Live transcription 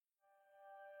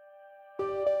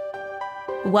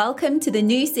Welcome to the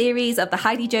new series of the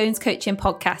Heidi Jones Coaching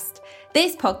Podcast.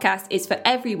 This podcast is for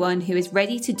everyone who is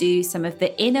ready to do some of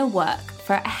the inner work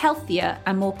for a healthier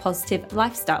and more positive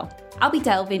lifestyle. I'll be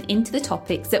delving into the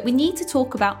topics that we need to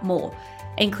talk about more,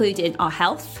 including our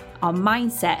health, our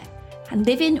mindset, and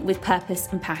living with purpose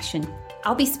and passion.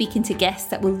 I'll be speaking to guests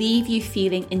that will leave you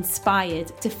feeling inspired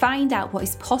to find out what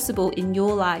is possible in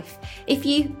your life if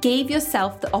you gave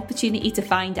yourself the opportunity to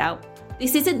find out.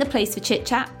 This isn't the place for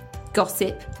chit-chat,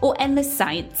 gossip, or endless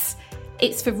science.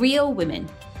 It's for real women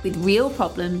with real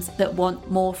problems that want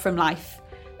more from life.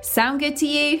 Sound good to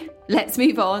you? Let's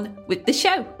move on with the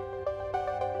show.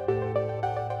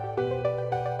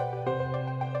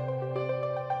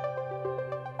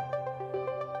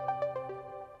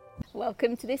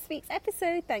 Welcome to this week's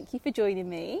episode. Thank you for joining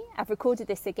me. I've recorded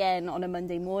this again on a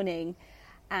Monday morning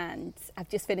and I've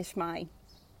just finished my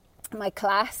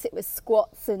class. It was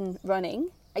squats and running.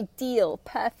 Ideal,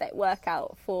 perfect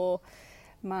workout for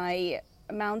my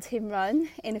mountain run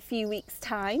in a few weeks'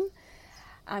 time.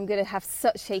 I'm going to have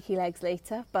such shaky legs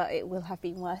later, but it will have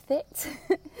been worth it.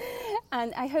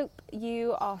 And I hope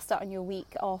you are starting your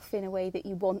week off in a way that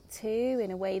you want to,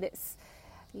 in a way that's,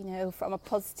 you know, from a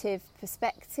positive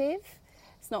perspective.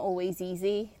 It's not always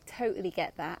easy, totally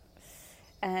get that.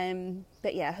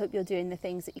 But yeah, I hope you're doing the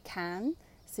things that you can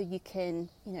so you can,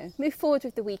 you know, move forward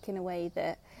with the week in a way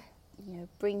that, you know,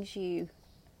 brings you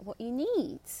what you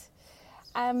need.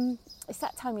 It's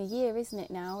that time of year, isn't it,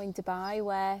 now in Dubai,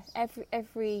 where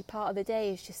every part of the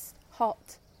day is just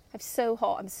hot. I'm so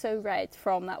hot, I'm so red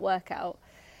from that workout.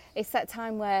 It's that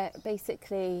time where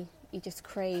basically you just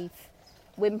crave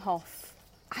Wim Hof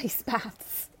ice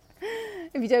baths.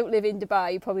 If you don't live in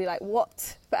Dubai, you're probably like,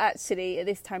 what? But actually, at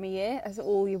this time of year, that's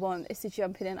all you want is to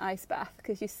jump in an ice bath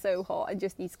because you're so hot and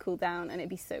just need to cool down, and it'd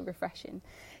be so refreshing.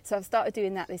 So I've started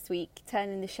doing that this week,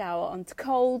 turning the shower onto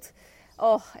cold.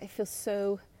 Oh, it feels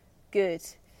so good.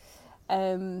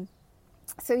 So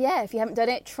yeah, if you haven't done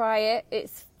it, try it.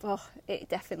 It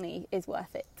definitely is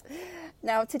worth it.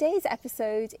 Now, today's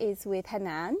episode is with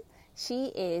Hanane. She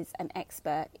is an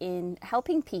expert in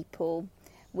helping people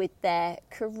with their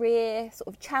career sort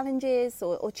of challenges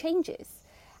or changes.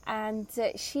 And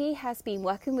she has been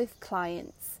working with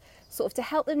clients sort of to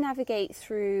help them navigate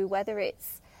through whether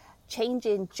it's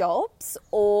changing jobs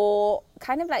or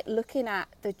kind of like looking at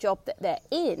the job that they're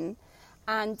in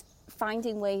and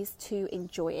finding ways to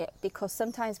enjoy it, because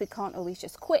sometimes we can't always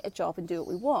just quit a job and do what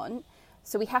we want.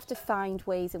 So we have to find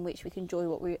ways in which we can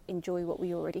enjoy what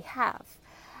we already have.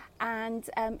 And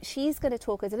she's going to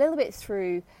talk us a little bit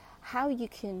through how you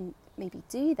can maybe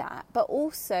do that, but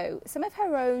also some of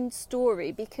her own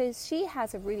story, because she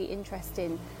has a really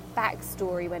interesting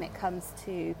backstory when it comes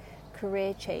to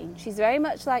career change. She's very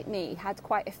much like me, had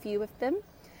quite a few of them,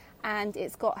 and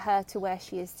it's got her to where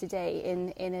she is today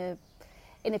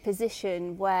in a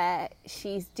position where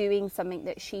she's doing something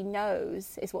that she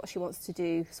knows is what she wants to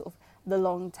do sort of the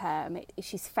long term.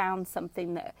 She's found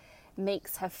something that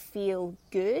makes her feel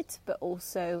good, but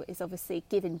also is obviously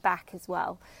giving back as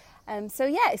well. So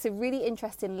yeah, it's a really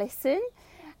interesting listen,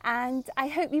 and I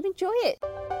hope you enjoy it.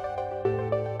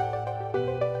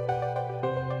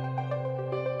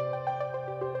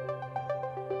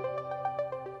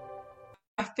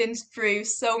 I've been through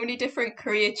so many different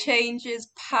career changes,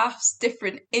 paths,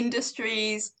 different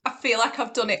industries. I feel like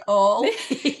I've done it all.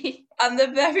 And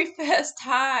the very first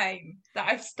time that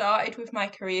I started with my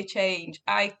career change,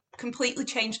 I completely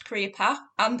changed career path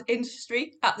and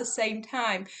industry at the same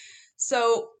time.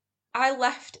 So I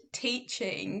left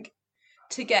teaching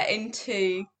to get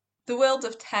into the world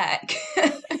of tech.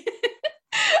 And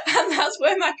that's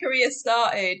where my career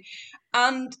started.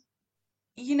 And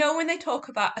you know, when they talk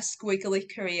about a squiggly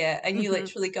career and you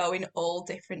literally go in all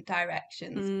different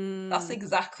directions, that's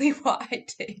exactly what I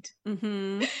did.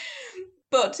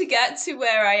 But to get to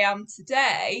where I am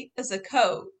today as a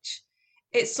coach,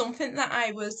 it's something that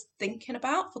I was thinking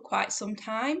about for quite some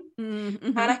time.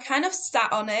 And I kind of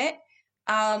sat on it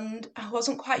and I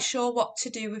wasn't quite sure what to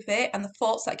do with it. And the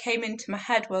thoughts that came into my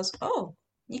head was, oh,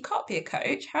 you can't be a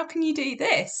coach. How can you do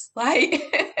this? Like,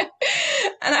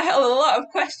 and I had a lot of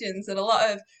questions and a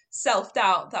lot of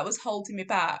self-doubt that was holding me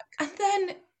back. And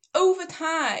then over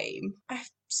time, I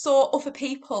saw other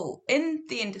people in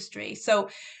the industry. So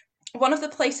one of the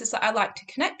places that I like to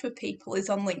connect with people is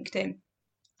on LinkedIn.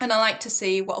 And I like to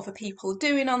see what other people are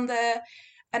doing on there.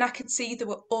 And I could see there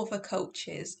were other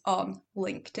coaches on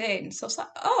LinkedIn. So I was like,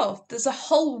 oh, there's a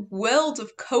whole world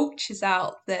of coaches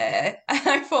out there. And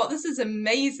I thought, this is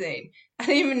amazing. I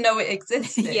didn't even know it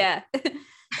existed. Yeah.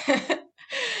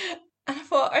 And I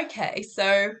thought, okay,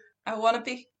 so I want to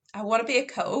be a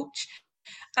coach.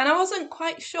 And I wasn't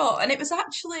quite sure. And it was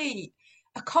actually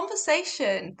a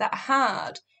conversation that I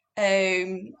had.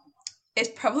 It's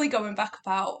probably going back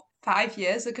about 5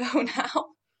 years ago now.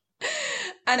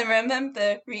 And I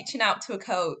remember reaching out to a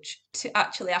coach to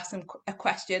actually ask them a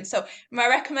question. So my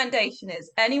recommendation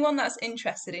is anyone that's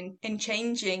interested in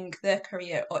changing their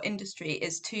career or industry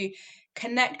is to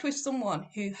connect with someone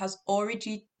who has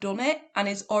already done it and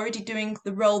is already doing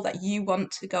the role that you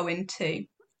want to go into.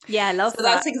 Yeah, I love So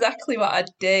that. that's exactly what I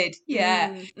did.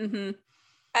 Yeah. Mm-hmm.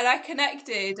 And I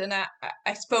connected and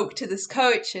I spoke to this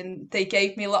coach and they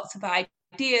gave me lots of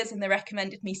ideas and they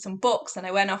recommended me some books and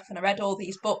I went off and I read all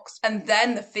these books and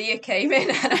then the fear came in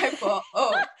and I thought,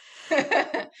 oh,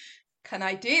 can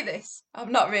I do this?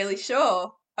 I'm not really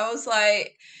sure. I was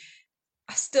like,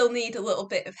 I still need a little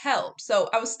bit of help. So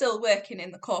I was still working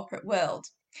in the corporate world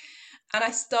and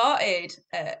I started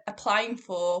applying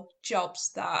for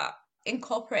jobs that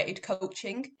incorporated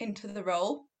coaching into the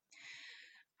role.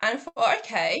 And I thought,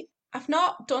 okay, I've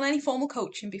not done any formal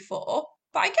coaching before,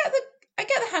 but I get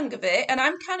the hang of it. And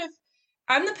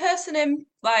I'm the person in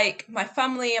like my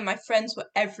family and my friends where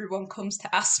everyone comes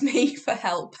to ask me for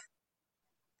help.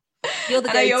 You're the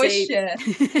And I always go-to. share.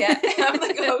 Yeah, I'm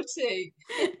the go-to.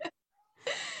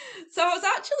 So I was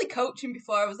actually coaching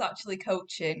before I was actually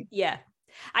coaching. Yeah.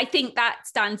 I think that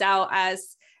stands out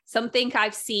as something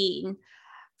I've seen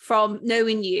from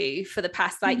knowing you for the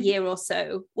past like year or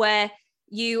so, where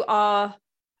you are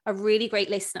a really great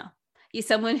listener. You're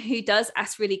someone who does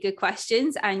ask really good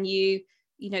questions and you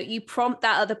prompt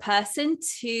that other person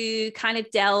to kind of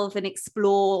delve and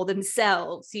explore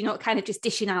themselves. You're not kind of just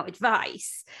dishing out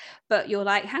advice, but you're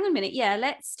like, hang on a minute, yeah,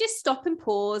 let's just stop and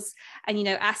pause and,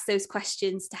 ask those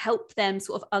questions to help them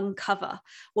sort of uncover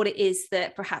what it is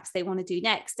that perhaps they want to do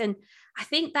next. And I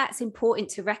think that's important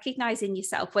to recognize in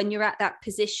yourself when you're at that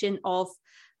position of,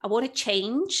 I want to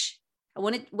change. I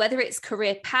want to, whether it's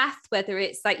career path, whether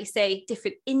it's, like you say,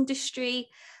 different industry,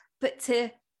 but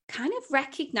to kind of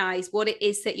recognize what it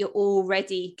is that you're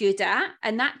already good at.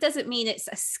 And that doesn't mean it's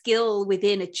a skill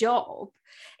within a job.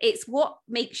 It's what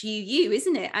makes you you,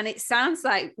 isn't it? And it sounds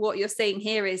like what you're saying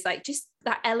here is like just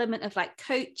that element of like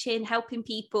coaching, helping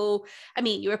people. I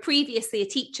mean, you were previously a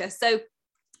teacher, so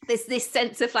there's this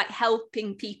sense of like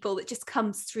helping people that just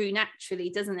comes through naturally,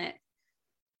 doesn't it?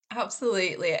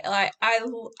 Absolutely. Like I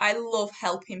love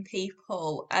helping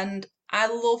people and I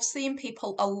love seeing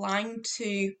people aligned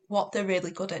to what they're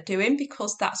really good at doing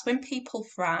because that's when people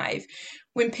thrive.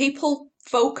 When people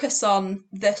focus on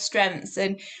their strengths.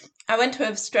 And I went to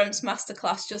a strengths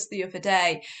masterclass just the other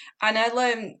day and I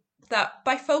learned that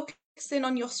by focusing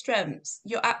on your strengths,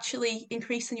 you're actually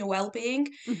increasing your well-being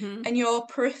Mm-hmm. and your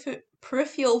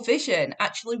peripheral vision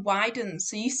actually widens.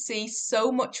 So you see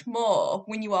so much more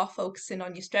when you are focusing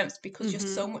on your strengths because you're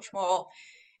Mm-hmm. so much more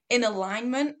in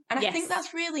alignment. And I think Yes.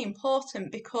 that's really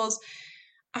important because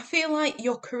I feel like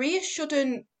your career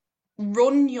shouldn't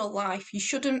run your life. You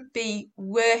shouldn't be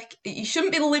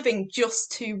living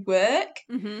just to work.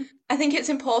 Mm-hmm. I think it's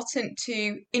important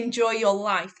to enjoy your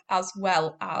life as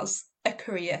well as a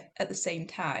career at the same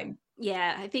time.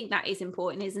 Yeah, I think that is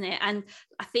important, isn't it? And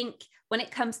I think when it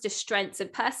comes to strengths,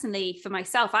 and personally for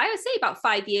myself, I would say about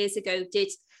 5 years ago, did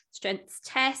strengths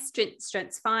test,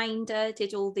 strengths finder,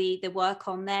 did all the work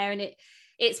on there. And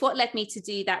it's what led me to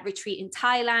do that retreat in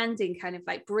Thailand and kind of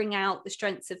like bring out the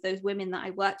strengths of those women that I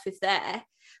worked with there.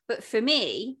 But for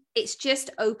me, it's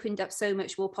just opened up so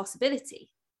much more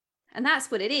possibility. And that's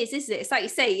what it is, isn't it? It's like you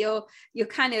say, you're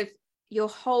kind of your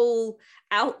whole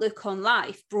outlook on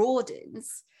life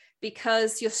broadens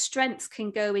because your strengths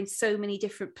can go in so many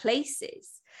different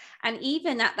places. And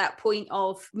even at that point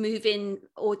of moving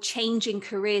or changing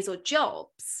careers or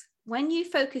jobs, when you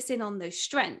focus in on those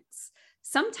strengths,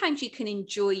 sometimes you can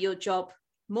enjoy your job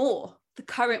more, the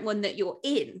current one that you're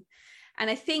in. And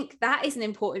I think that is an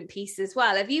important piece as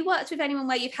well. Have you worked with anyone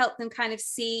where you've helped them kind of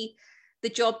see the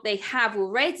job they have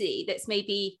already that's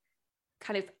maybe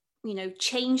kind of,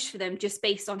 changed for them just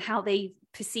based on how they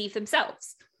perceive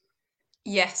themselves?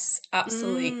 Yes,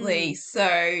 absolutely. Mm.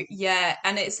 So, yeah,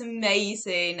 and it's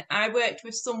amazing. I worked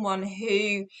with someone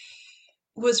who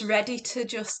was ready to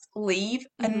just leave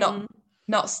and Mm-hmm.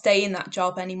 not stay in that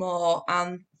job anymore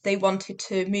and they wanted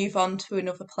to move on to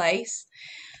another place.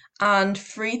 And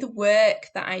through the work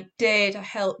that I did, I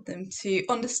helped them to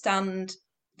understand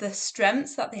the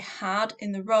strengths that they had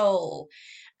in the role.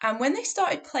 And when they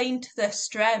started playing to their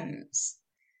strengths,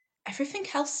 everything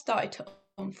else started to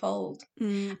unfold.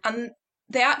 Mm. And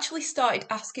they actually started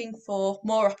asking for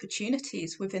more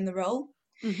opportunities within the role.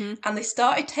 Mm-hmm. And they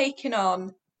started taking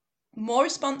on more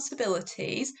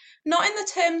responsibilities, not in the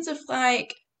terms of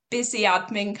like busy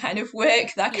admin kind of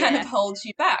work that kind of Yeah. holds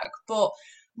you back, but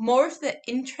more of the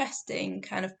interesting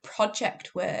kind of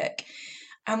project work.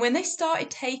 And when they started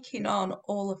taking on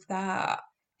all of that,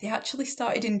 they actually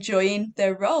started enjoying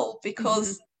their role Hmm.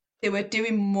 because they were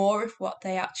doing more of what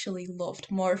they actually loved,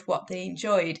 more of what they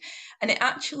enjoyed. And it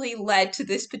actually led to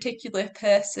this particular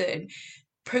person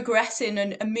progressing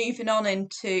and moving on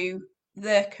into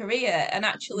their career and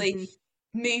actually Hmm.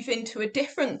 move into a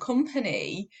different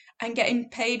company and getting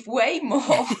paid way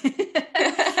more.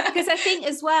 Because I think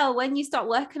as well, when you start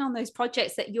working on those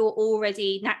projects that you're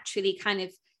already naturally kind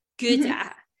of good Mhm.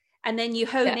 at, and then you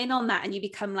hone Yeah. in on that and you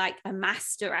become like a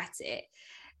master at it,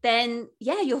 then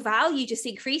yeah, your value just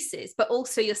increases, but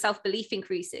also your self-belief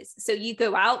increases. So you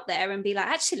go out there and be like,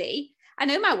 actually, I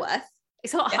know my worth.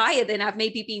 It's a lot Yes. higher than I've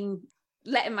maybe been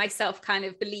letting myself kind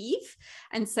of believe.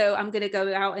 And so I'm going to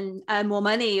go out and earn more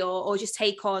money, or just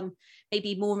take on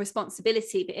maybe more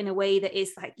responsibility, but in a way that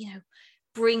is like,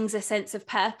 brings a sense of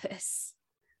purpose.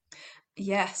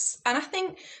 Yes. And I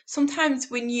think sometimes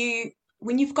when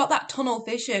you've got that tunnel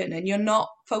vision and you're not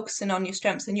focusing on your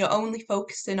strengths and you're only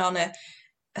focusing on a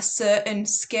certain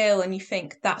skill and you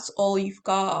think that's all you've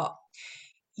got,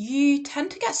 you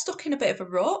tend to get stuck in a bit of a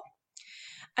rut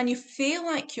and you feel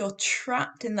like you're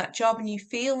trapped in that job and you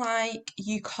feel like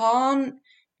you can't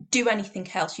do anything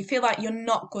else. You feel like you're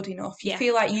not good enough. You Yeah.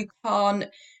 feel like you can't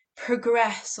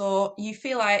progress or you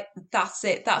feel like that's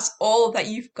it. That's all that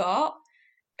you've got.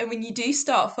 And when you do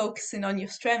start focusing on your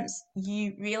strengths,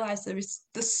 you realize there's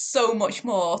so much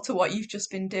more to what you've just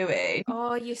been doing.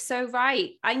 Oh, you're so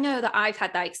right. I know that I've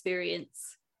had that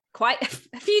experience quite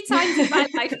a few times in my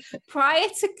life prior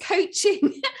to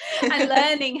coaching and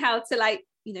learning how to like,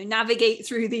 navigate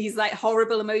through these like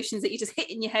horrible emotions that you just hit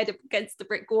in your head up against the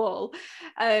brick wall.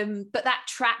 But that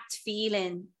trapped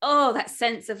feeling, oh, that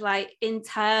sense of like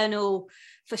internal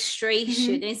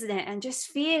frustration, Mhm. isn't it? And just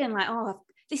feeling like, oh,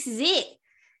 this is it.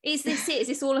 Is this it? Is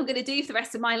this all I'm going to do for the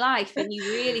rest of my life? And you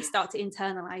really start to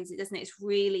internalize it, doesn't it?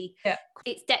 Yeah.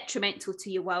 It's detrimental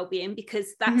to your well-being,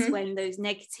 because that's Hmm. when those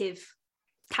negative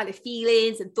kind of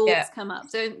feelings and thoughts Yeah. come up,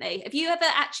 don't they? Have you ever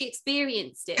actually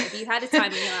experienced it? Have you had a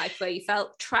time in your life where you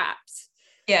felt trapped?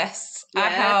 Yes, I Yeah.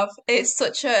 have.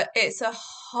 It's a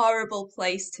horrible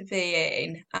place to be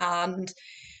in. And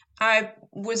I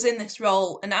was in this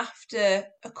role, and after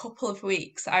a couple of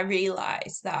weeks, I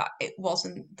realized that it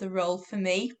wasn't the role for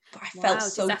me. But I felt Wow,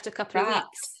 just so after a couple of trapped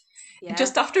weeks. Yeah.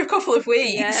 just after a couple of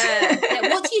weeks. Yeah. Yeah.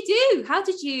 What do you do? How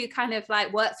did you kind of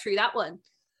like work through that one?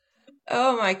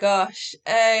 Oh my gosh.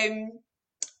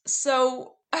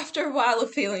 So after a while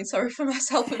of feeling sorry for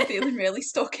myself and feeling really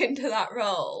stuck into that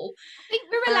role, I think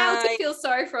we're allowed to I feel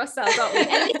sorry for ourselves, aren't we?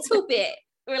 A little bit.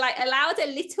 We're like allowed a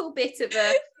little bit of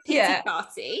a pity yeah.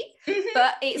 party, Mhm.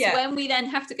 but it's Yeah. when we then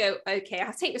have to go, okay, I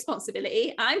have to take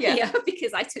responsibility. I'm Yeah. here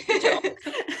because I took the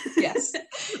job. Yes.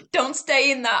 Don't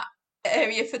stay in that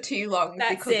area for too long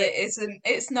That's because it.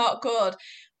 it's not good.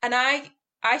 And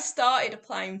I started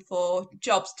applying for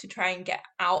jobs to try and get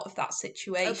out of that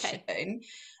situation. Okay.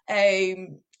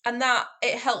 And that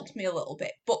it helped me a little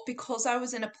bit. But because I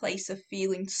was in a place of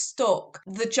feeling stuck,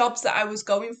 the jobs that I was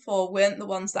going for weren't the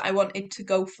ones that I wanted to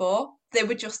go for. They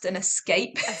were just an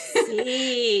escape. I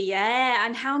see. Yeah.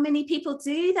 And how many people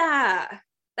do that?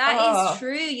 That is Oh,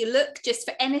 true. You look just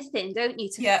for anything, don't you?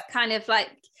 To yeah. kind of like,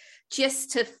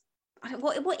 just to,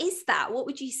 what is that? What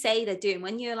would you say they're doing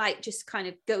when you're like just kind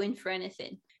of going for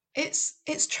anything? It's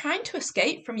trying to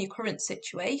escape from your current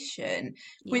situation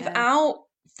Yeah. without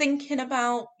thinking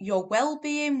about your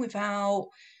well-being, without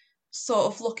sort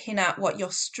of looking at what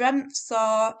your strengths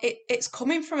are. It's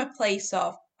coming from a place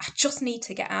of I just need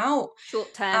to get out.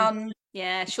 Short term. And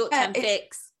Yeah. Short yeah, term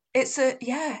fix. it's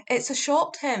a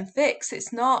short-term fix.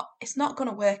 It's not going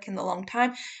to work in the long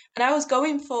time. And I was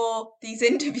going for these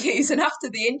interviews, and after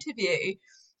the interview,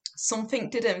 something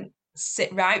didn't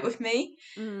sit right with me.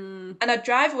 Mm. And I'd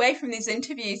drive away from these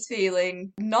interviews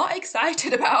feeling not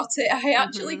excited about it. I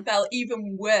actually Mm-hmm. felt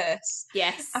even worse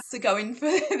Yes. after going for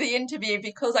the interview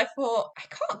because I thought, I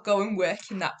can't go and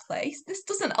work in that place. This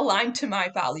doesn't align to my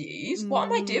values. What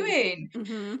am I Mm. doing?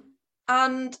 Mm-hmm.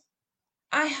 And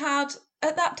I had,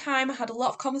 at that time, I had a lot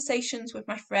of conversations with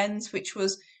my friends, which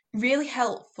was really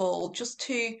helpful just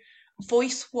to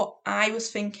voice what I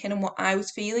was thinking and what I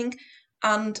was feeling.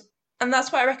 And and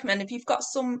that's why I recommend if you've got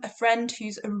a friend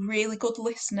who's a really good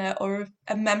listener or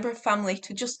a member of family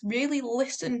to just really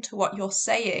listen to what you're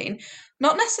saying,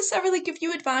 not necessarily give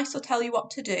you advice or tell you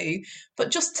what to do, but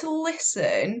just to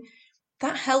listen,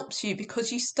 that helps you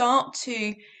because you start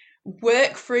to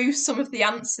work through some of the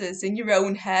answers in your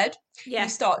own head. You Yeah.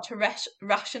 start to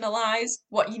rationalize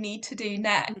what you need to do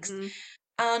next. Mm-hmm.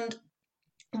 And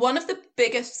one of the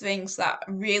biggest things that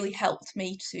really helped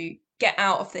me to get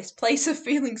out of this place of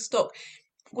feeling stuck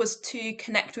was to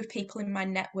connect with people in my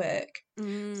network.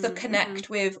 So connect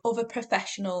with other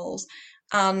professionals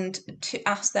and to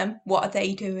ask them what are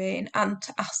they doing and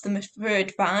to ask them for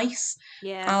advice.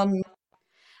 Yeah. Um,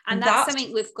 And and that's that's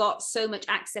something we've got so much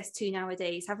access to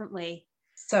nowadays, haven't we?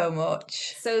 so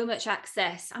much. So much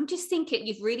access. I'm just thinking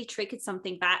you've really triggered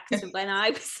something back to when I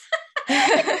was in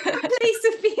a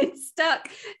place of being stuck.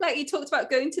 Like you talked about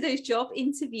going to those job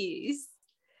interviews.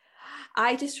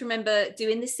 I just remember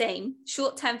doing the same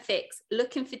short-term fix,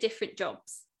 looking for different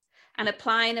jobs and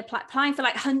applying for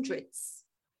like hundreds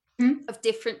of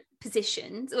different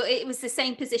positions. Or it was the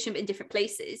same position, but in different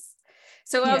places.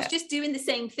 So I was just doing the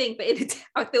same thing, but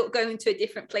I thought going to a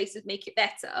different place would make it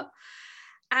better.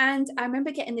 And I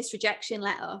remember getting this rejection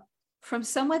letter from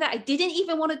somewhere that I didn't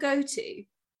even want to go to.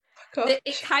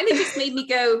 It kind of just made me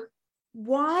go,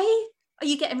 why are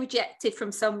you getting rejected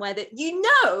from somewhere that you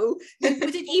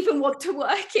wouldn't even want to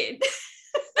work in?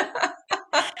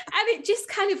 And it just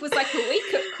kind of was like a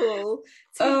wake-up call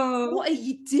to what are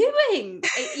you doing?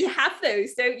 You have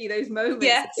those, don't you? Those moments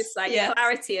of just like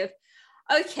clarity of,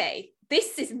 okay,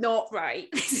 this is not right.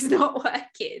 This is not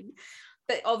working.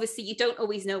 But obviously you don't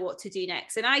always know what to do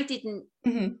next. And I didn't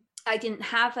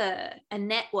have a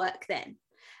network then.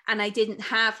 And I didn't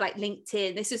have like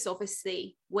LinkedIn. This is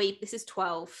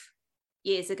 12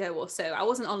 years ago or so. I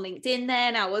wasn't on LinkedIn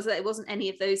then. It wasn't any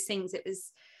of those things.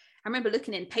 I remember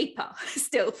looking in paper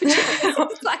still for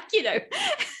jobs. Like,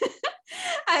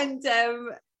 and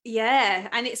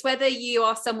and it's whether you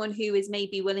are someone who is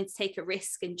maybe willing to take a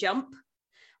risk and jump,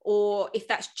 or if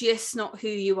that's just not who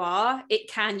you are,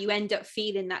 you end up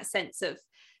feeling that sense of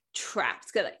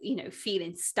trapped,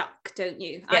 feeling stuck, don't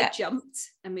you? I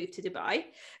jumped and moved to Dubai,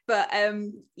 but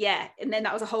and then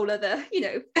that was a whole other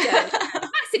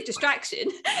massive distraction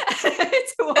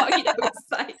to what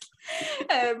it's like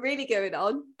really going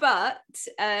on. But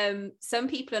some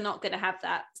people are not going to have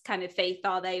that kind of faith,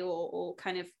 are they, or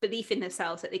kind of belief in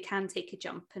themselves that they can take a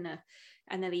jump and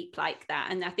a leap like that.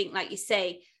 And I think, like you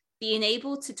say, being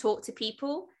able to talk to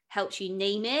people helps you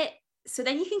name it. So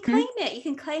then you can claim it. You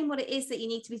can claim what it is that you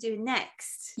need to be doing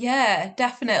next. Yeah,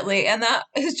 definitely. And that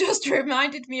has just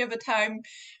reminded me of a time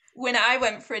when I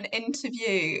went for an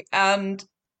interview, and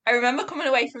I remember coming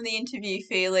away from the interview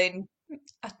feeling,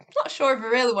 I'm not sure if I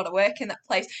really want to work in that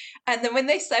place. And then when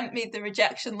they sent me the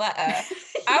rejection letter,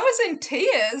 I was in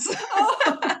tears.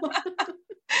 Oh.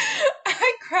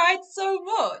 I cried so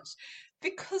much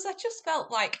because I just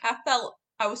felt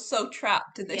I was so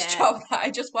trapped in this job that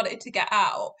I just wanted to get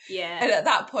out. Yeah. And at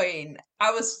that point, I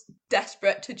was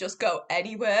desperate to just go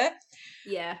anywhere.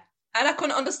 Yeah. And I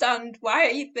couldn't understand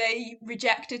why they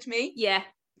rejected me. Yeah.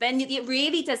 Then it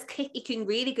really does you can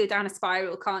really go down a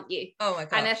spiral, can't you? Oh my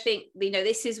gosh. And I think,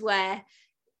 this is where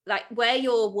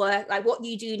your work, like what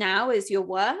you do now as your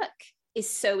work is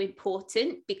so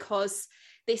important, because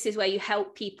this is where you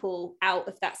help people out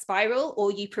of that spiral,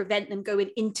 or you prevent them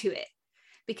going into it,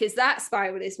 because that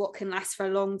spiral is what can last for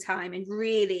a long time and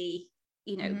really,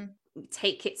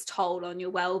 take its toll on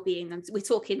your well-being. And we're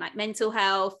talking like mental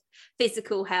health,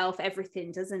 physical health,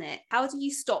 everything, doesn't it? How do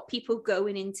you stop people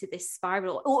going into this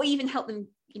spiral, or even help them,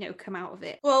 come out of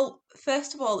it? Well,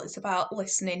 first of all, it's about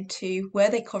listening to where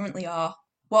they currently are,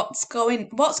 what's going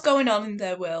on in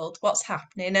their world, what's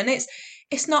happening. And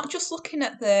it's not just looking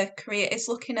at their career, it's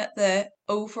looking at the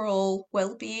overall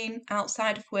well-being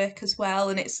outside of work as well.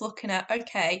 And it's looking at,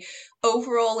 okay,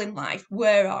 overall in life,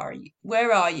 where are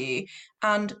you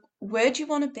and where do you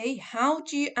want to be? How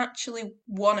do you actually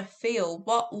want to feel?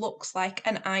 What looks like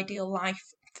an ideal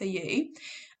life for you?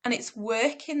 And it's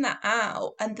working that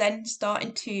out and then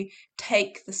starting to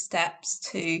take the steps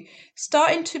to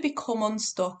starting to become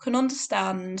unstuck and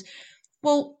understand,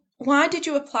 well, why did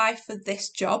you apply for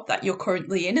this job that you're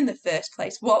currently in the first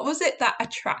place? What was it that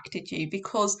attracted you?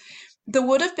 Because there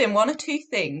would have been one or two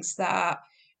things that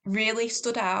really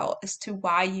stood out as to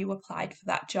why you applied for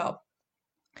that job.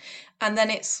 And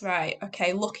then it's right,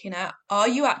 okay, looking at, are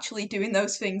you actually doing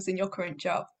those things in your current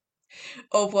job?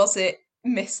 Or was it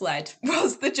misled?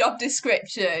 Was the job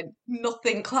description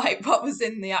nothing like what was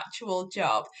in the actual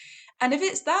job? And if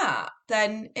it's that,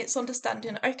 then it's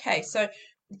understanding, okay, so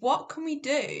what can we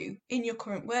do in your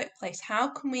current workplace? How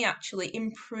can we actually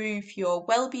improve your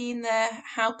well-being there?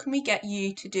 How can we get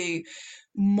you to do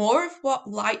more of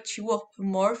what lights you up and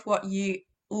more of what you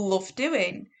love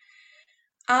doing?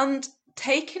 And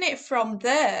taking it from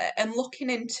there and looking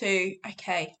into,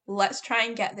 okay, let's try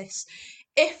and get this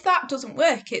if that doesn't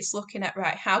work, it's looking at,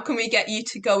 right, how can we get you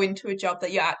to go into a job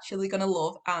that you're actually going to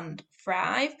love and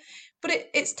thrive? But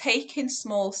it's taking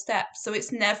small steps. So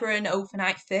it's never an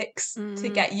overnight fix to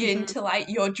get you Mm-hmm. into like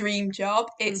your dream job.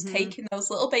 It's Mm-hmm. taking those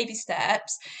little baby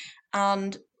steps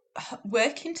and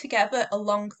working together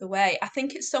along the way. I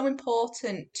think it's so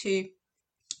important to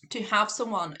have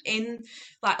someone in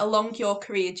like along your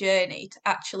career journey to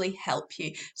actually help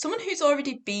you, someone who's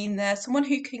already been there, someone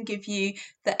who can give you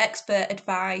the expert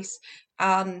advice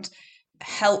and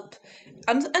help.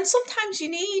 And sometimes you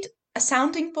need a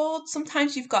sounding board,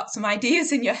 sometimes you've got some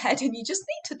ideas in your head and you just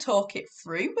need to talk it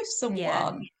through with Yeah.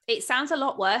 someone. It sounds a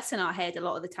lot worse in our head a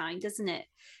lot of the time, doesn't it?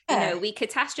 You know, Yeah. we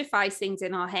catastrophize things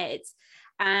in our heads.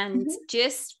 And Mhm.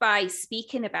 just by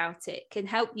speaking about it can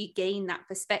help you gain that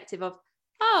perspective of,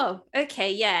 oh,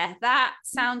 okay, yeah, that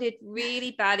sounded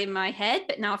really bad in my head,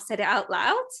 but now I've said it out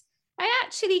loud. I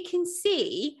actually can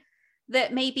see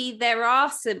that maybe there are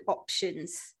some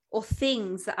options or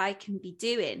things that I can be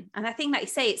doing. And I think, like you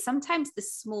say, it's sometimes the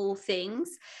small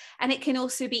things, and it can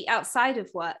also be outside of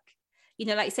work. You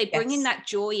know, like you say, bringing Yes. that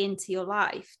joy into your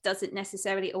life doesn't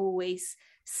necessarily always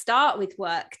start with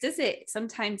work, does it?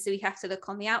 Sometimes we have to look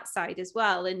on the outside as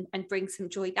well and bring some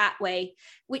joy that way,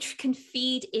 which can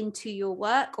feed into your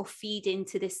work or feed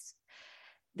into this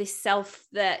self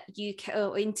that you can,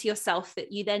 or into yourself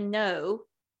that you then know,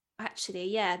 actually,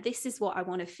 yeah, this is what I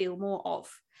want to feel more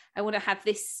of. I want to have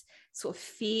this sort of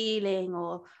feeling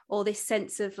or this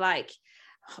sense of like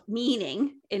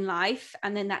meaning in life.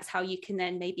 And then that's how you can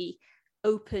then maybe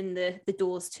open the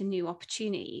doors to new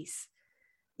opportunities.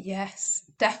 Yes,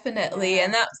 definitely. Yeah.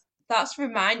 And that's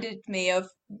reminded me of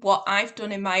what I've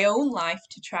done in my own life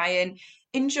to try and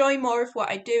enjoy more of what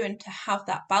I do and to have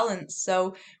that balance.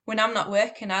 So when I'm not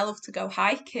working, I love to go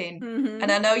hiking. And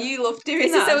Mm-hmm. I know you love doing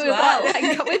This is that so as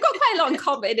well. we've got quite a lot in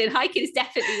common, and hiking is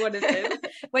definitely one of them.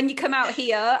 When you come out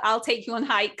here, I'll take you on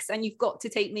hikes, and you've got to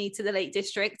take me to the Lake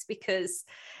District because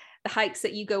the hikes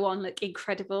that you go on look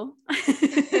incredible.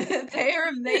 They are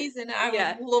amazing. I would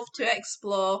Yeah, love to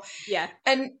explore. yeah,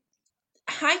 And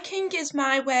hiking is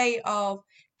my way of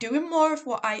doing more of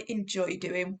what I enjoy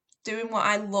doing, doing what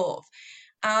I love.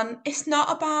 And it's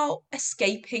not about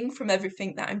escaping from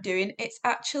everything that I'm doing. It's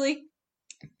actually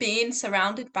being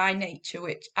surrounded by nature,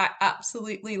 which I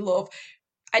absolutely love.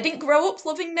 I didn't grow up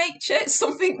loving nature. It's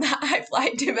something that I've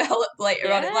like developed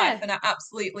later on in life, yeah, and I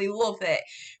absolutely love it.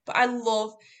 But I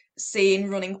love seeing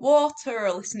running water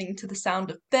or listening to the sound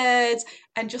of birds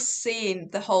and just seeing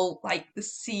the whole like the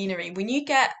scenery. When you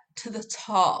get to the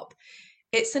top,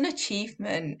 it's an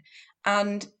achievement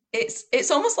and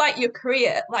it's almost like your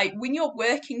career. Like when you're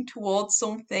working towards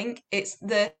something, it's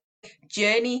the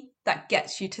journey that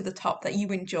gets you to the top that you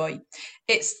enjoy.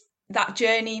 It's that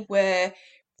journey where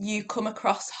you come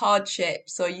across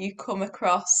hardships or you come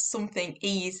across something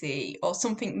easy or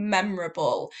something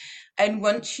memorable. And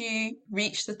once you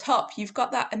reach the top, you've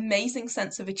got that amazing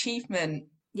sense of achievement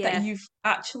that yeah, you've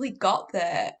actually got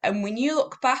there. And when you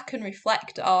look back and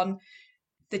reflect on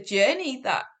the journey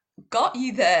that got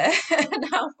you there and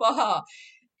how far,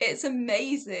 it's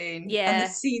amazing and the yeah.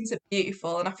 scenes are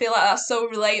beautiful. And I feel like that's so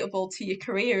relatable to your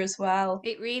career as well.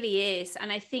 It really is.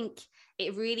 And I think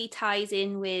it really ties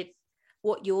in with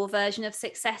what your version of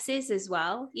success is as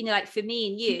well. You know, like for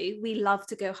me and you, we love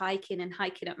to go hiking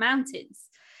up mountains.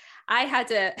 I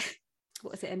had a,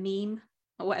 what was it, a meme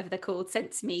or whatever they're called,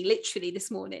 sent to me literally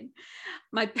this morning.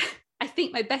 My, I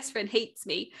think my best friend hates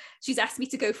me. She's asked me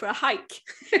to go for a hike,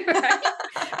 right?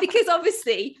 Because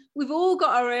obviously we've all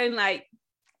got our own like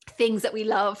things that we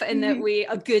love and that Mhm. we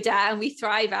are good at and we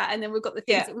thrive at, and then we've got the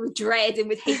things Yeah. that we dread and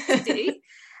would hate to do.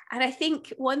 And I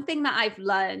think one thing that I've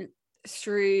learned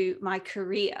through my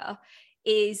career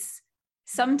is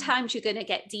sometimes you're going to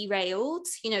get derailed.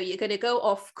 You know, you're going to go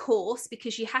off course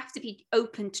because you have to be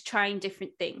open to trying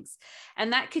different things,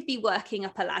 and that could be working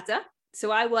up a ladder.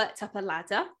 So I worked up a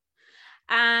ladder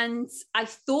and I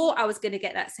thought I was going to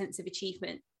get that sense of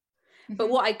achievement, but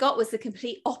Mhm. what I got was the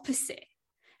complete opposite.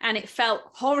 And it felt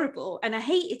horrible. And I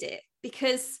hated it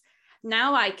because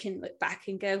now I can look back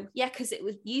and go, yeah, because it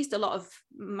was used a lot of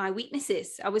my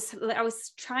weaknesses. I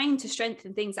was trying to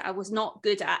strengthen things that I was not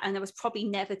good at and I was probably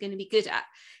never going to be good at.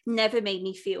 Never made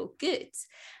me feel good.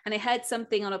 And I heard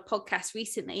something on a podcast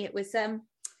recently. It was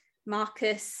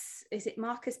Marcus, is it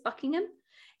Marcus Buckingham?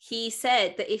 He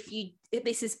said that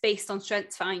this is based on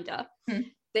StrengthsFinder,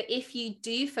 Mhm. that if you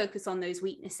do focus on those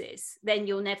weaknesses, then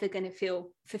you're never going to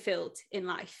feel fulfilled in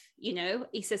life. You know,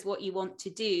 he says what you want to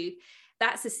do,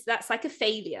 that's like a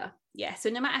failure. Yeah. So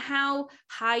no matter how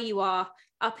high you are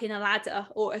up in a ladder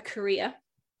or a career,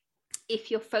 if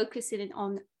you're focusing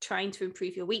on trying to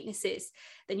improve your weaknesses,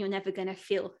 then you're never going to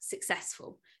feel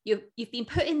successful. You've been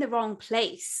put in the wrong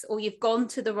place, or you've gone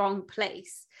to the wrong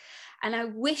place. And I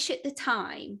wish at the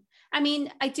time, I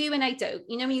mean, I do and I don't.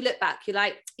 You know, when you look back, you're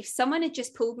like, if someone had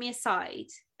just pulled me aside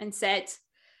and said,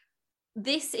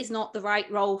 this is not the right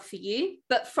role for you,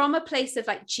 but from a place of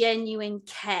like genuine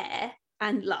care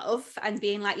and love, and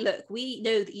being like, look, we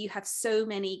know that you have so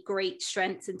many great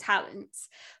strengths and talents,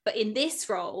 but in this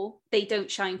role, they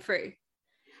don't shine through.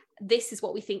 This is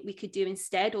what we think we could do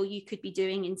instead, or you could be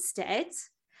doing instead.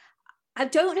 I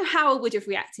don't know how I would have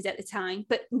reacted at the time,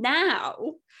 but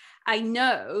now I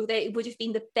know that it would have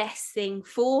been the best thing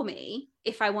for me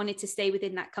if I wanted to stay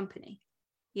within that company,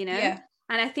 you know? Yeah.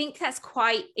 And I think that's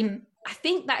quite, I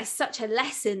think that is such a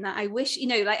lesson that I wish, you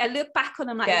know, like I look back on,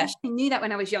 I'm like, I wish I knew that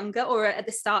when I was younger, or at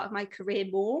the start of my career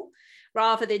more,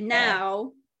 rather than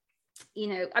now, you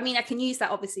know, I mean, I can use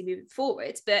that obviously moving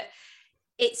forward, but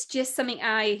it's just something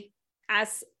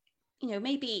as, you know,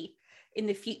 maybe in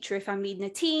the future, if I'm leading a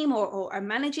team or I'm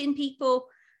managing people,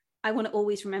 I want to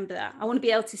always remember that. I want to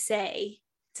be able to say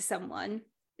to someone,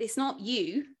 it's not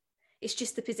you, it's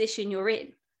just the position you're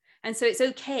in. And so it's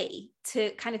okay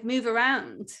to kind of move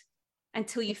around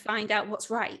until you find out what's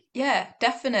right. Yeah,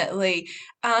 definitely.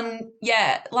 And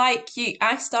yeah, like you,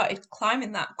 I started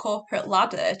climbing that corporate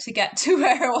ladder to get to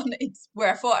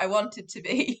where I thought I wanted to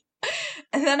be.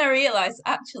 And then I realized,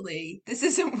 actually, this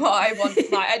isn't what I want.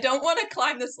 Like, I don't want to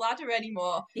climb this ladder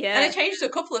anymore. Yeah. And I changed a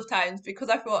couple of times because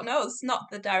I thought, no, it's not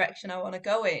the direction I want to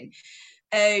go in.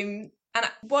 And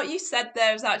what you said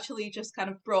there has actually just kind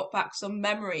of brought back some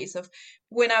memories of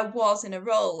when I was in a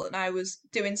role and I was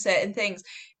doing certain things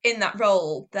in that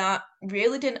role that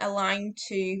really didn't align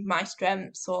to my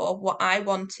strengths or what I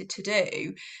wanted to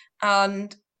do.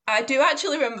 And I do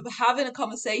actually remember having a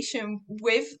conversation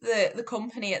with the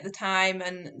company at the time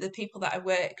and the people that I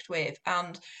worked with,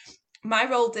 and my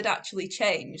role did actually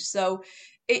change. So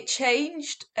it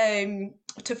changed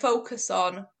to focus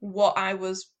on what I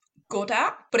was good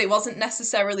at, but it wasn't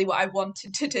necessarily what I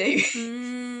wanted to do.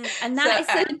 And that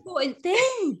So, is an important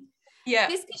thing. Yeah.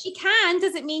 Just because you can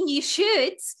doesn't mean you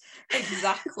should.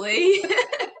 Exactly.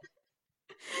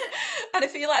 And I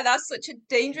feel like that's such a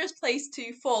dangerous place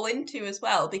to fall into as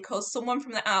well, because someone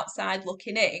from the outside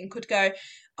looking in could go,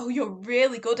 oh, you're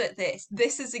really good at this.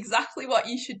 This is exactly what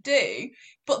you should do.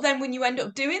 But then when you end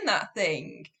up doing that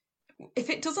thing, if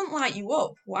it doesn't light you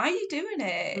up, why are you doing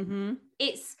it? Mm-hmm.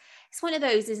 It's one of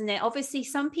those, isn't it? Obviously,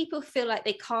 some people feel like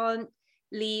they can't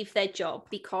leave their job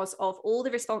because of all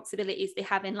the responsibilities they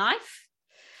have in life.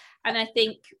 And I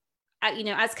think, you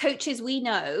know, as coaches, we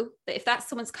know that if that's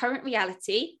someone's current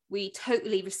reality, we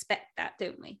totally respect that,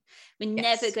 don't we? We're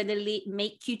never going to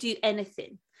make you do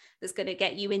anything that's going to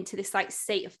get you into this like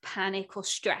state of panic or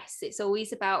stress. It's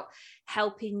always about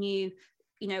helping you,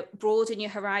 you know, broaden your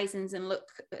horizons and look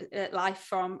at life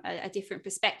from a different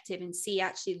perspective, and see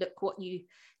actually, look what you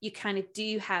kind of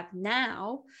do have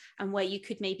now and where you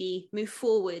could maybe move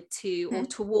forward to or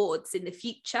towards in the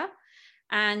future.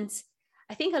 And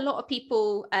I think a lot of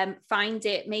people find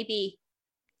it maybe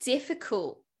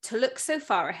difficult to look so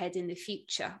far ahead in the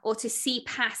future, or to see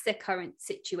past their current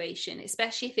situation,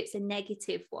 especially if it's a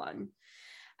negative one.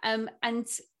 And,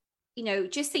 you know,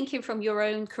 just thinking from your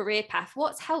own career path,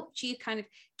 what's helped you kind of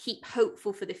keep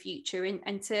hopeful for the future,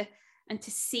 and to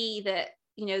see that,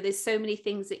 you know, there's so many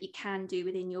things that you can do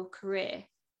within your career?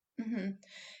 Mm-hmm.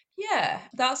 Yeah,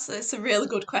 it's a really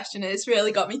good question. It's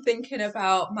really got me thinking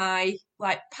about my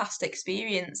like past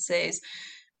experiences.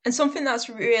 And something that's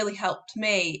really helped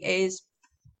me is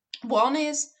one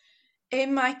is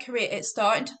in my career, it's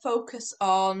starting to focus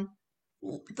on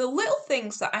the little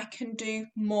things that I can do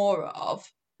more of.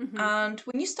 Mm-hmm. And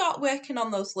when you start working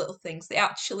on those little things, they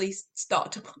actually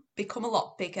start to become a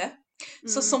lot bigger.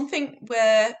 So something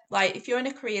where, like, if you're in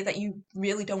a career that you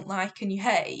really don't like and you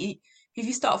hate, if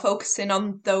you start focusing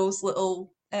on those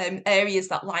little areas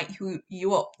that light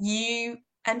you up, you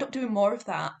end up doing more of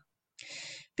that,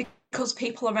 because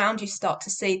people around you start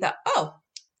to see that, oh,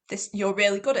 this, you're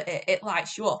really good at it. It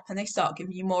lights you up, and they start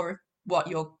giving you more of what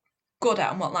you're good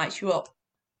at and what lights you up.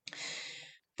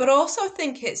 But also, I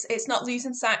think it's not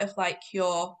losing sight of like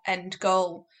your end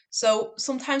goal. So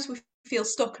sometimes we feel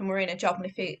stuck and we're in a job, and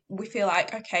if we feel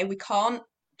like, okay, we can't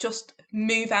just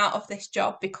move out of this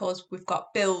job because we've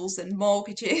got bills and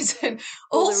mortgages and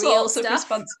all sorts of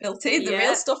responsibility, the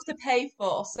real stuff to pay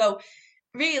for. So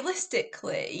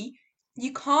realistically,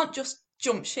 you can't just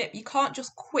jump ship. You can't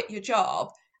just quit your job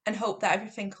and hope that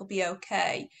everything will be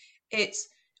okay. It's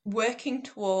working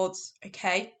towards,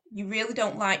 okay, you really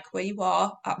don't like where you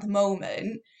are at the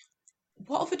moment.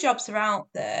 What other jobs are out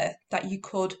there that you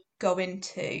could go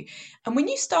into. And when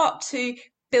you start to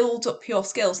build up your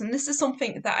skills, and this is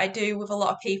something that I do with a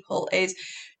lot of people, is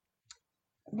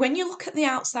when you look at the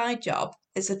outside job,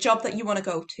 it's a job that you want to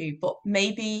go to, but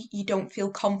maybe you don't feel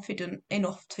confident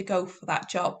enough to go for that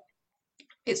job.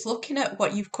 It's looking at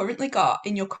what you've currently got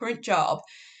in your current job,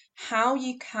 how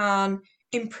you can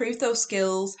improve those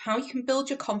skills, how you can build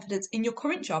your confidence in your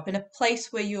current job in a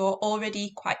place where you're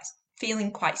already quite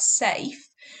feeling quite safe.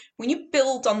 When you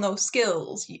build on those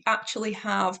skills,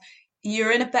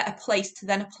 you're in a better place to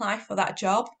then apply for that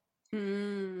job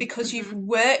because you've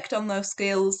worked on those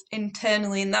skills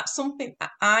internally. And that's something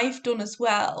that I've done as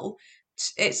well.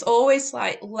 It's always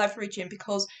like leveraging,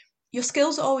 because your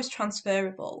skills are always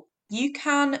transferable. You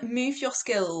can move your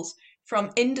skills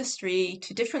from industry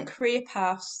to different career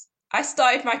paths. I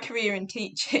started my career in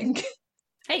teaching.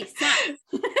 Hey, snap.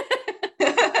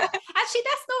 Actually,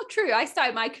 that's not true. I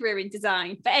started my career in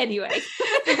design, but anyway.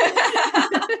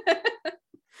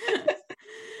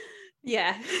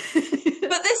 Yeah.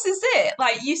 But this is it.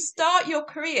 Like, you start your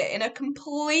career in a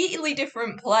completely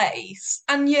different place,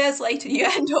 and years later you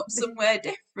end up somewhere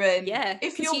different. Yeah.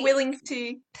 If you're willing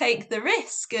to take the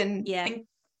risk and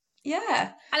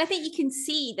yeah. And I think you can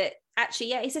see that actually,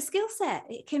 yeah, it's a skill set.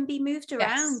 It can be moved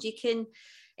around. Yes. You can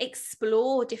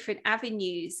explore different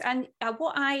avenues. And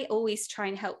what I always try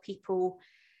and help people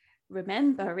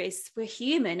remember is we're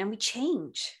human and we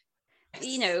change. Yes.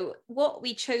 You know, what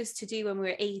we chose to do when we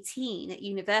were 18 at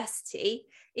university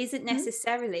isn't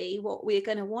necessarily what we're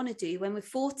going to want to do when we're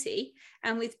 40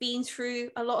 and we've been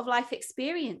through a lot of life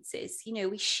experiences. You know,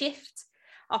 we shift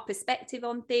our perspective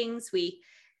on things, we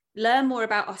learn more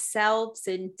about ourselves,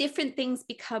 and different things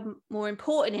become more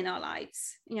important in our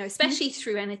lives, you know, especially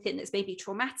through anything that's maybe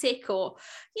traumatic or,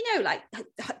 you know, like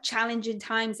challenging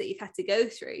times that you've had to go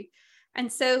through.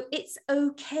 And so it's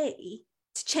okay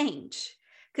to change,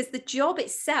 because the job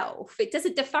itself, it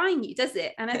doesn't define you, does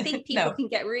it? And I think people can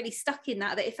get really stuck in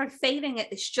that if I'm failing at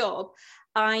this job,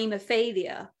 I'm a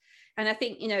failure. And I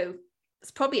think, you know, it's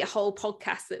probably a whole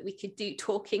podcast that we could do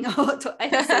talking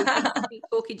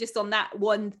just on that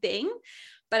one thing.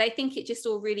 But I think it just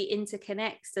all really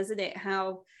interconnects, doesn't it?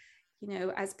 How, you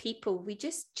know, as people, we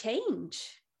just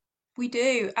change. We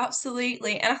do,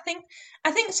 absolutely. And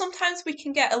I think sometimes we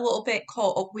can get a little bit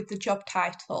caught up with the job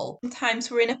title.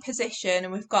 Sometimes we're in a position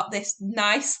and we've got this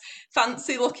nice,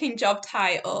 fancy looking job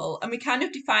title and we kind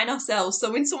of define ourselves.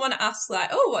 So when someone asks like,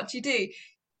 oh, what do you do?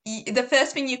 The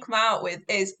first thing you come out with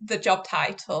is the job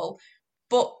title.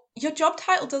 But your job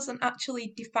title doesn't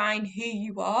actually define who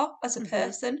you are as a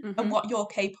person and what you're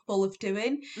capable of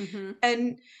doing.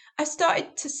 And I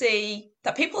started to see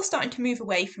that people are starting to move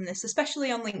away from this,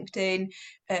 especially on LinkedIn.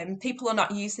 People are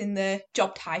not using the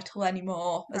job title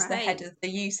anymore as the header. They're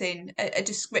using a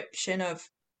description of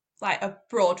like a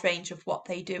broad range of what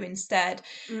they do instead.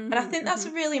 And I think that's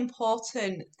a really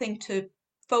important thing to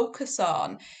focus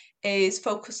on, is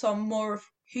focus on more of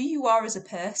who you are as a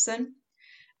person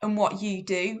and what you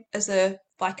do as an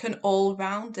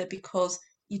all-rounder, because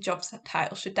your job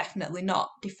title should definitely not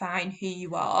define who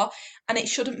you are, and it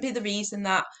shouldn't be the reason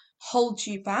that holds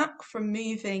you back from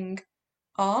moving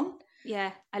on.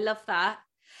 Yeah, I love that.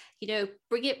 You know,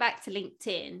 bring it back to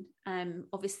LinkedIn.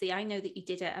 Obviously, I know that you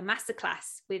did a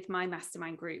masterclass with my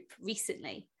mastermind group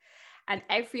recently, and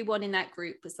everyone in that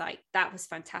group was like, that was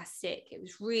fantastic. It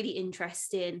was really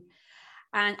interesting.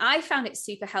 And I found it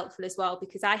super helpful as well,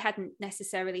 because I hadn't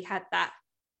necessarily had that.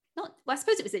 I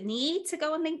suppose it was a need to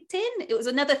go on LinkedIn. It was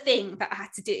another thing that I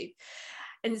had to do.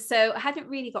 And so I hadn't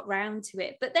really got round to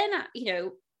it. But then, you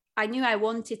know, I knew I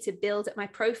wanted to build up my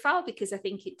profile, because I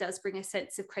think it does bring a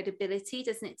sense of credibility,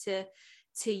 doesn't it,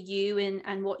 to you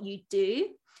and what you do.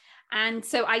 And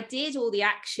so I did all the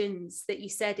actions that you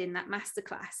said in that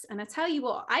masterclass. And I tell you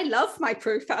what, I love my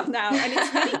profile now. And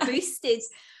it's really boosted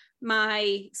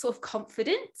my sort of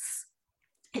confidence.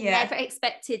 I never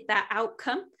expected that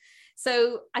outcome.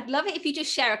 So I'd love it if you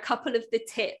just share a couple of the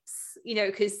tips, you know,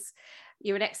 because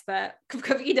you're an expert,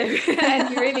 you know,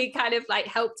 and you really kind of like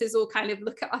helped us all kind of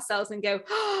look at ourselves and go,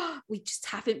 oh, we just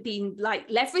haven't been like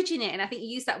leveraging it. And I think you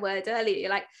used that word earlier. You're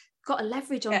like, got to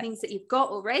leverage on things that you've got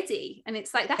already. And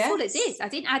it's like, that's all it is. I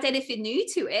didn't add anything new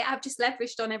to it. I've just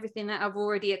leveraged on everything that I've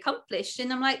already accomplished.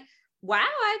 And I'm like, wow,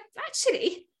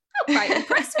 I'm quite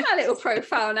impressed with my little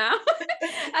profile now.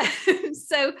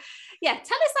 So yeah,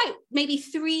 tell us like maybe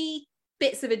 3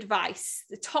 bits of advice,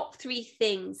 the top 3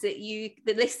 things that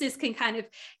the listeners can kind of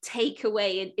take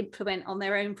away and implement on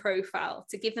their own profile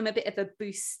to give them a bit of a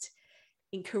boost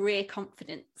in career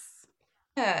confidence.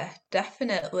 Yeah,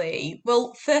 definitely.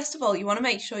 Well, first of all, you want to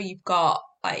make sure you've got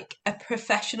like a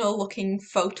professional looking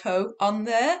photo on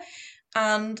there.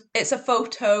 and it's a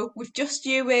photo with just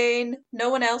you in, no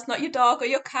one else, not your dog or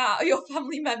your cat or your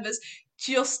family members,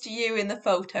 just you in the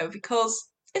photo because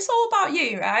it's all about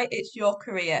you, right? It's your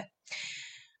career.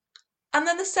 And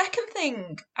then the second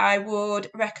thing I would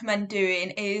recommend doing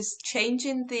is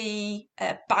changing the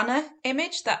banner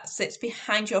image that sits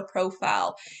behind your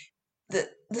profile.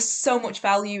 There's so much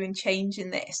value in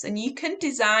changing this, and you can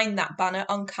design that banner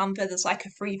on Canva. There's like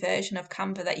a free version of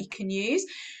Canva that you can use,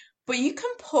 but you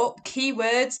can put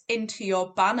keywords into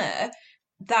your banner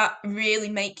that really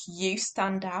make you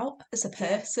stand out as a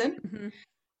person. Mm-hmm.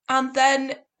 And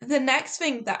then the next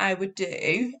thing that I would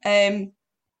do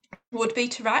would be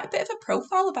to write a bit of a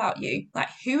profile about you. Like,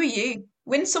 who are you?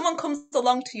 When someone comes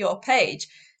along to your page,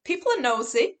 people are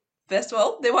nosy. First of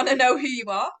all, they want to know who you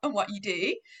are and what you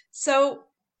do. So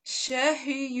share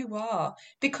who you are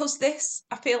because this,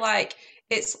 I feel like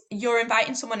you're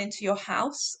inviting someone into your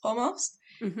house almost,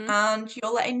 Mm-hmm. and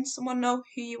you're letting someone know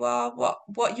who you are,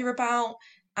 what you're about,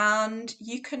 and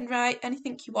you can write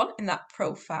anything you want in that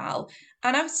profile.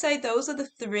 And I would say those are the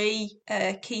three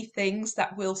key things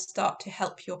that will start to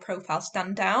help your profile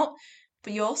stand out.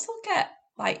 But you also get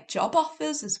like job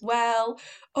offers as well.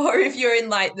 Or if you're in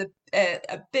like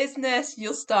a business,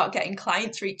 you'll start getting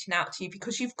clients reaching out to you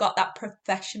because you've got that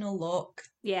professional look.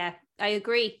 Yeah, I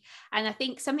agree. And I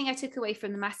think something I took away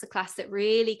from the masterclass that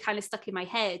really kind of stuck in my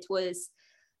head was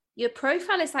your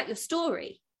profile is like your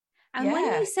story. And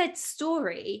when you said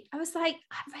story, I was like,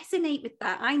 I resonate with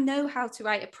that. I know how to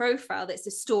write a profile that's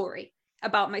a story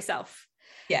about myself.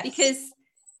 Yes. Because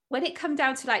when it come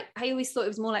down to like, I always thought it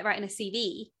was more like writing a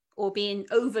CV or being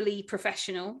overly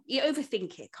professional. You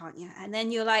overthink it, can't you? And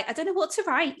then you're like, I don't know what to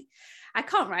write. I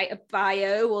can't write a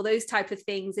bio or those type of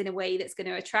things in a way that's going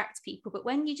to attract people. But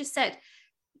when you just said,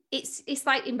 it's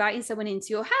like inviting someone into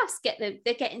your house,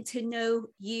 they're getting to know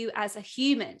you as a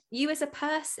human, you as a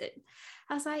person.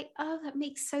 I was like, oh, that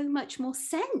makes so much more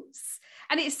sense.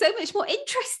 And it's so much more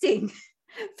interesting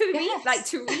for me, like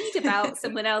to read about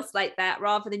someone else like that,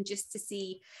 rather than just to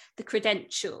see the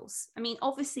credentials. I mean,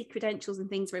 obviously credentials and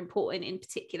things are important in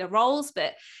particular roles,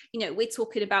 but, you know, we're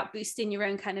talking about boosting your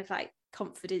own kind of like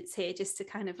confidence here, just to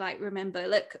kind of like remember,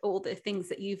 look, all the things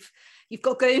that you've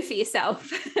got going for yourself.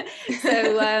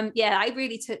 So yeah, I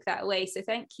really took that away. So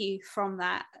thank you from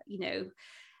that, you know,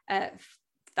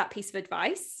 that piece of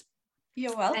advice.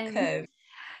 You're welcome.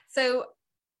 So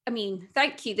I mean,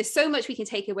 thank you. There's so much we can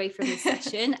take away from this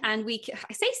session, and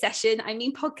I say session, I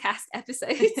mean podcast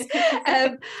episodes.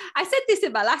 I said this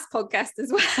in my last podcast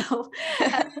as well.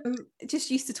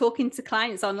 Just used to talking to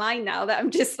clients online now that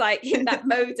I'm just like in that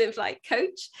mode of like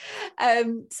coach.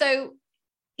 So,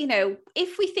 you know,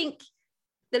 if we think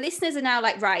the listeners are now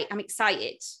like, right, I'm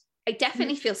excited. I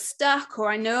definitely feel stuck,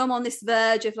 or I know I'm on this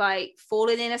verge of like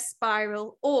falling in a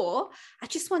spiral, or I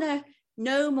just want to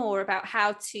know more about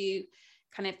how to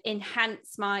kind of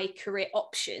enhance my career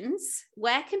options.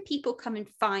 Where can people come and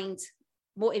find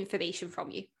more information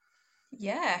from you?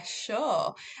 Yeah,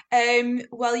 sure.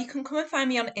 Well, you can come and find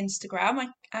me on Instagram.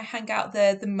 I hang out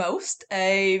there the most.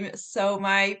 So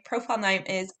my profile name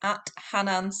is at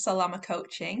Hanane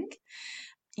Coaching.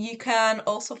 You can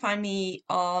also find me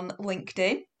on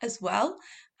LinkedIn as well.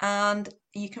 And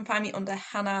you can find me under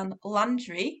Hanane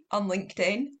Lanjri on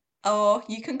LinkedIn. Or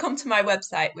you can come to my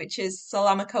website, which is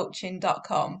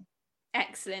salamacoaching.com.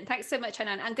 Excellent. Thanks so much,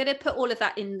 Hanane. I'm going to put all of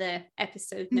that in the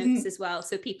episode notes as well,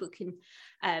 so people can,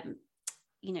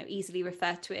 you know, easily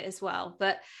refer to it as well.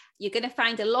 But you're going to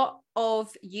find a lot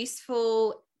of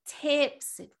useful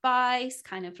tips, advice,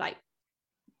 kind of like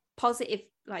positive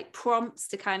like prompts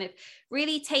to kind of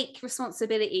really take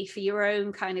responsibility for your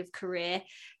own kind of career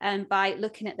by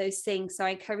looking at those things. So I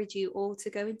encourage you all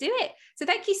to go and do it. So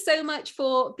thank you so much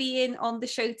for being on the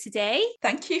show today.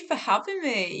 Thank you for having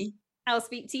me. I'll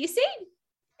speak to you soon.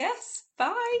 Yes,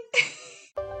 bye.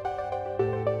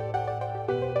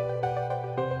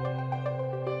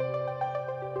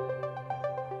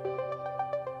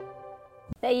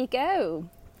 There you go.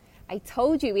 I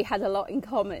told you we had a lot in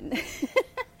common.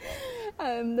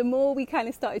 The more we kind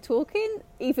of started talking,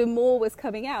 even more was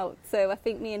coming out. So I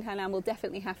think me and Hanane will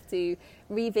definitely have to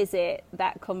revisit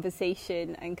that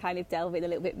conversation and kind of delve in a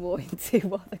little bit more into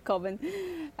what the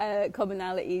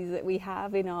commonalities that we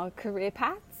have in our career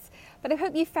paths. But I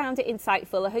hope you found it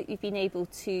insightful. I hope you've been able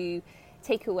to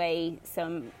take away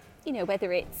some, you know,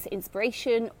 whether it's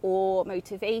inspiration or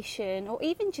motivation, or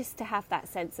even just to have that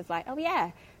sense of like, oh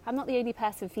yeah, I'm not the only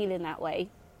person feeling that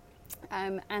way.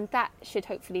 And that should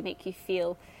hopefully make you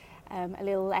feel a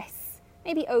little less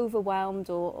maybe overwhelmed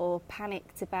or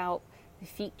panicked about the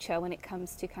future when it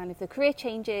comes to kind of the career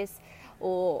changes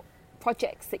or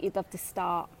projects that you'd love to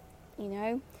start, you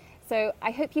know. So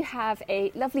I hope you have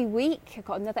a lovely week. I've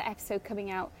got another episode coming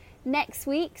out next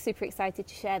week. Super excited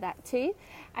to share that too.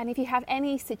 And if you have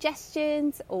any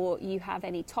suggestions or you have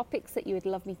any topics that you would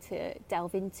love me to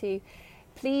delve into,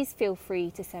 please feel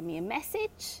free to send me a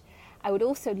message. I would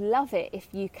also love it if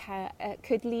you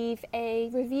could leave a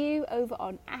review over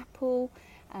on Apple.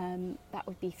 That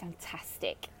would be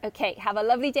fantastic. Okay, have a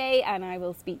lovely day and I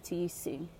will speak to you soon.